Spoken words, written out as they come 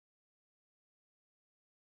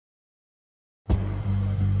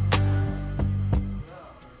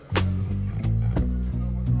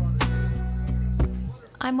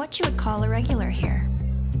I'm what you would call a regular here.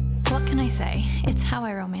 What can I say? It's how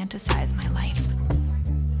I romanticize my life.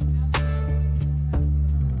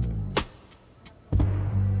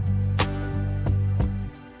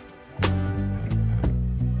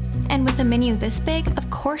 And with a menu this big, of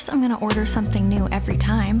course I'm gonna order something new every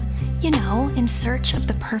time. You know, in search of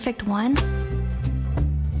the perfect one.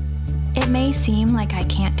 It may seem like I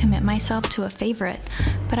can't commit myself to a favorite,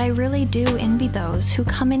 but I really do envy those who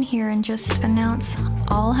come in here and just announce,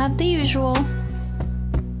 "I'll have the usual."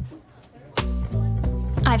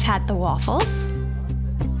 I've had the waffles.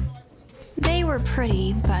 They were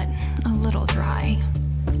pretty, but a little dry.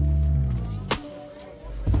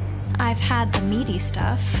 I've had the meaty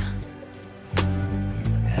stuff.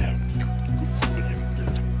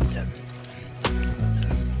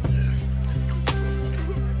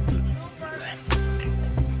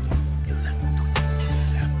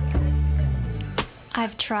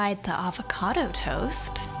 I've tried the avocado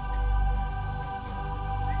toast.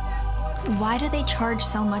 Why do they charge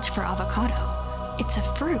so much for avocado? It's a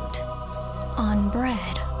fruit. On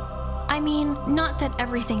bread. I mean, not that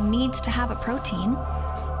everything needs to have a protein.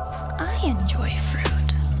 I enjoy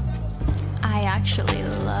fruit. I actually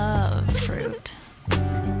love fruit.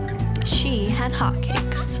 She had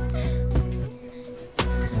hotcakes.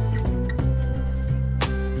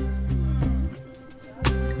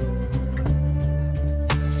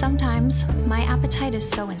 Sometimes, my appetite is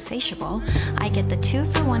so insatiable, I get the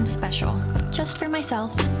 2-for-1 special, just for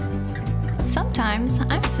myself. Sometimes,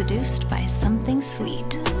 I'm seduced by something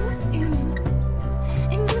sweet.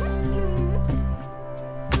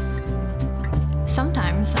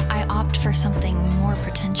 Sometimes, I opt for something more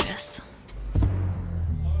pretentious.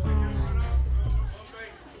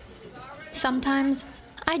 Sometimes,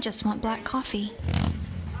 I just want black coffee.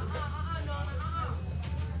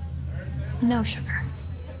 No sugar.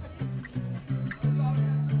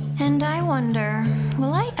 And I wonder,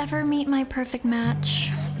 will I ever meet my perfect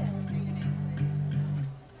match?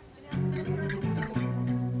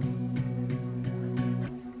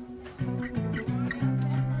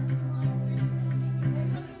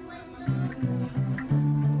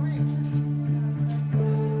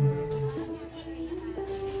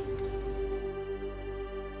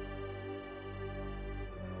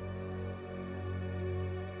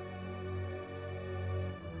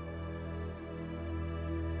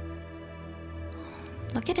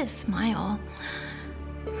 Look at his smile.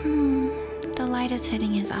 The light is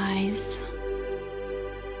hitting his eyes.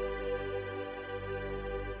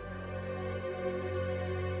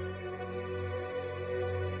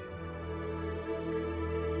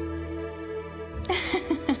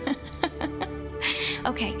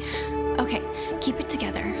 Okay, keep it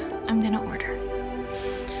together. I'm gonna order.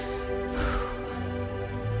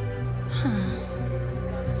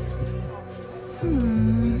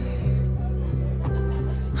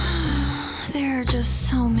 There are just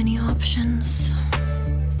so many options.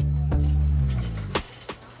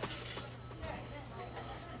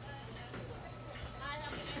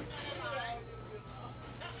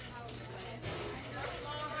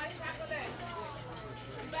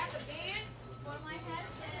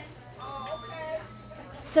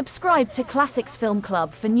 Subscribe to Classics Film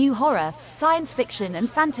Club for new horror, science fiction and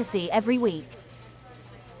fantasy every week.